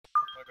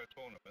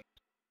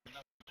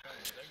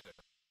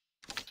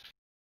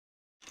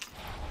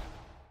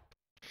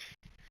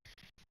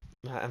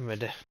Right, I'm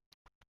ready.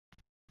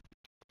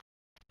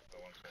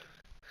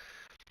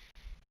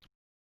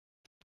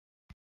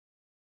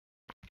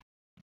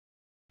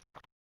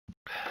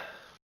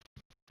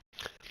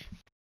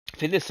 I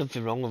think there's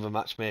something wrong with the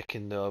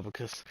matchmaking though,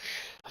 because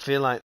I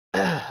feel like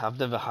I've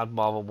never had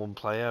more than one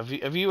player.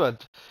 Have you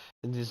had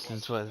an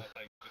instance when?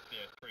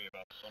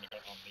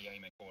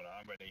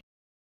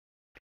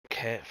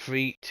 Okay,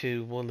 3,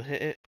 2, 1,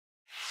 hit it.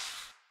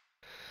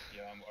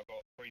 Yeah, I've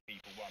got 3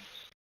 people once.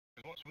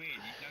 Because what's weird, you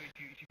know, if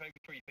you play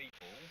with 3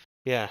 people,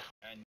 yeah,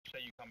 and say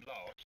you come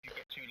last, you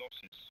get 2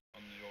 losses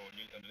on the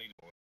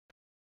leaderboard.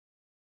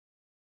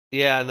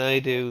 yeah, no, I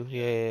do.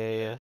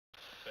 Yeah.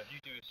 So if you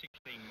do a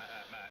 16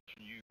 match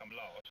and you come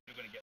last, you're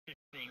going to get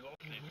 15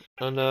 losses.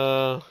 I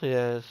know,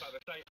 yes. But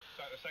at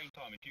the same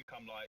time, if you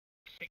come like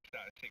 6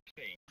 out of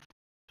 16,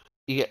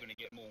 you're going to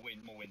get more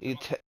wins.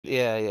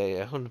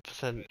 Yeah,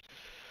 100%.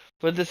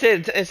 But at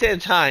the same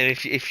time,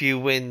 if you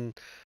win,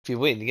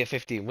 you get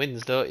 15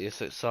 wins, don't you?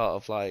 So it's sort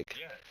of like.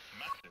 Yeah,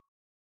 massive.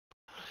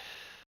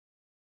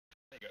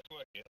 There you go, it's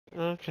working.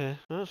 Okay,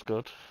 that's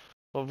good.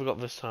 What have we got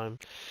this time?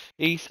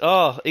 East.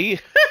 Oh,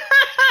 East.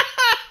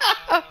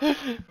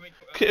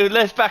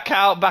 Let's back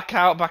out. I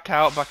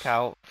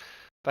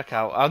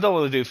don't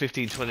want to do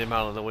 15, 20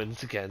 mile on the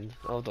wins again.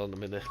 Hold on a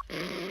minute.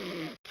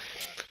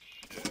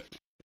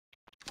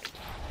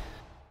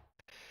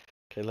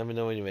 Okay, let me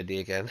know when you're ready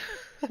again.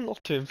 I'm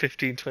not doing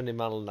 15, 20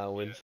 mile an hour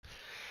wins.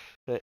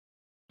 Right.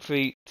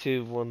 3,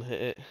 2, 1,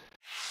 hit it.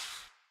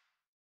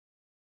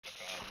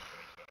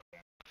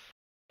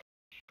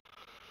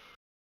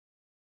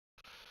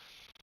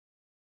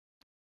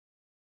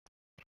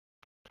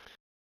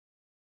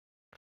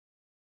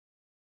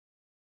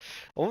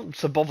 I wasn't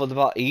so bothered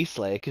about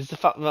Eastlake is the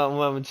fact that I'm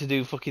having to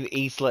do fucking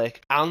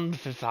Eastlake and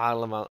Fifth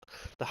Island,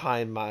 the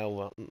high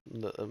mile,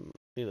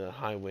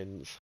 high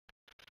winds.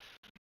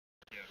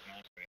 Yeah, it's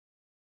nasty.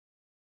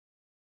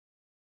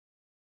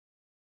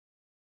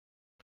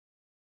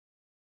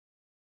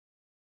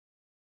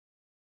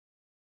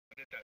 I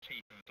did that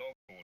teeth of the dog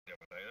board the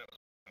other day.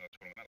 That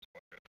was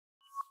quite good.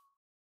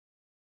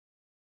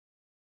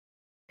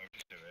 I'll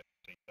just do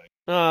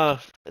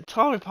it.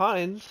 Torrey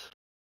Pines.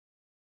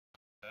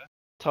 Huh?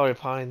 Torrey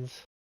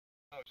Pines.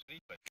 Oh, it's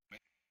Eastlake,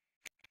 mate.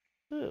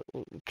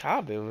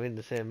 Can't be within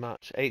the same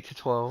match. 8 to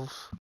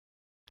 12.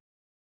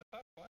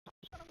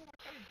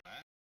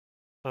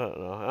 I don't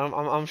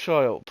know. I'm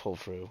sure it'll pull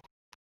through.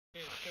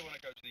 Yeah, still when I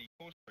go to the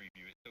course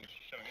preview, it's still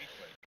showing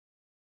Eastlake.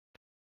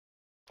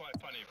 Quite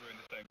funny if we're in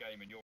the same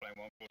game and you're playing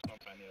one course and I'm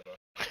playing the other.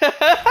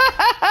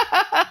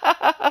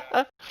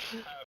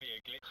 That would be a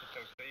glitch to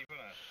tell Steve,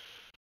 wouldn't it?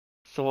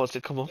 So what's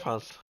it come up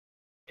as?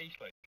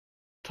 Eastlake.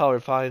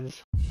 Torrey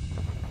Pines.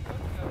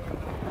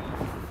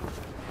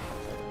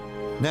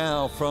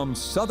 Now from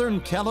Southern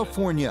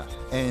California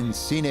and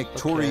scenic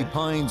Torrey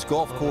Pines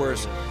Golf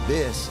Course,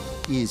 this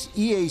is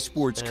EA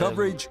Sports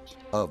coverage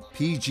of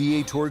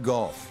PGA Tour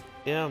Golf.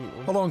 Yeah.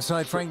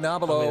 Alongside Frank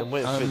Nobilo,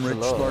 I'm Rich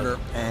Lerner.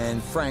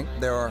 And Frank,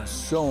 there are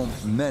so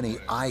many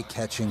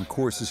eye-catching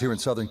courses here in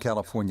Southern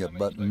California,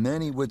 but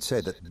many would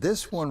say that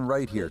this one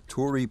right here,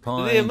 Torrey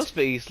Pines, it must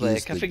be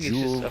Eastlake. is the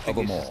jewel of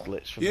them all.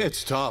 Yeah,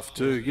 it's tough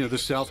too. You know, the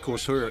South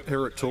Course here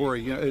at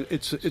Torrey, you know,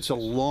 it's a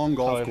long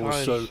golf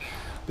course, so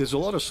there's a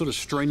lot of sort of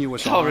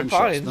strenuous iron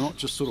shots. They're not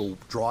just sort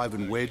of drive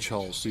and wedge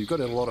holes, so you've got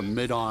to have a lot of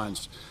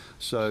mid-irons.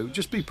 So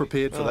just be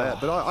prepared for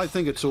that. But I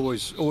think it's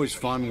always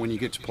fun when you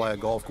get to play a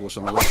golf course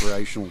on a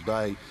recreational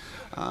day.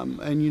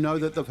 And you know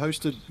that they've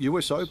hosted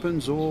US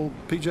Opens or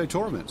PGA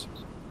tournaments.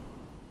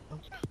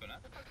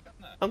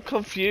 I'm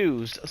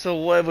confused. So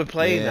what are we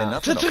playing now?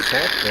 Nothing to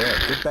fault there.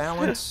 Good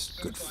balance,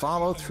 good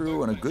follow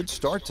through, and a good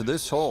start to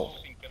this hole.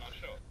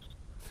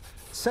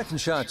 Second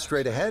shot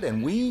straight ahead,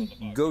 and we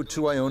go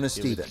to Iona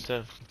Steven.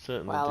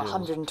 Well,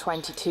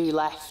 122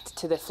 left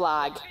to the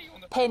flag.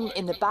 Pin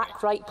in the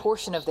back right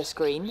portion of this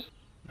green.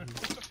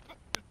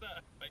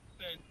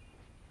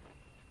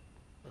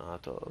 I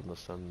don't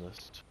understand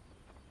this.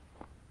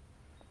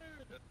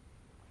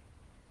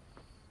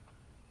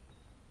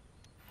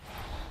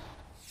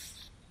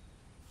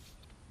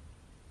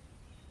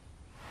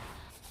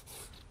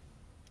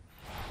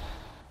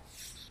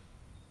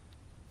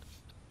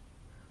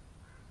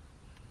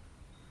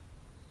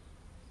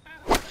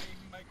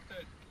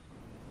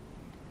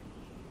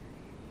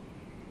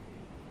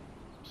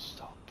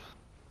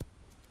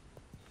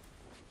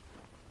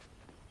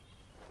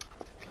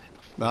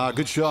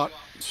 Good shot.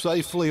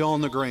 Safely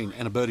on the green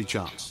and a birdie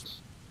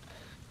chance.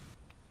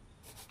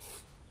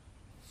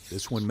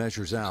 This one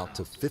measures out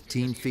to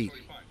 15 feet.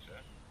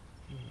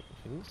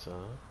 I think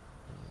so.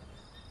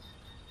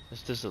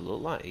 This doesn't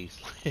look like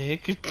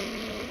Eastlake.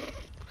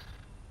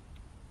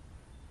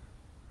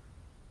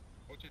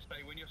 What's it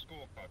say when your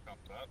scorecard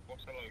comes up?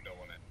 What's the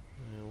logo on it?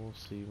 Yeah, we'll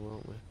see,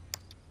 won't we?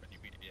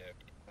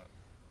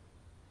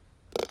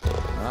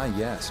 Ah,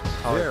 yes.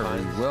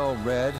 Very well read.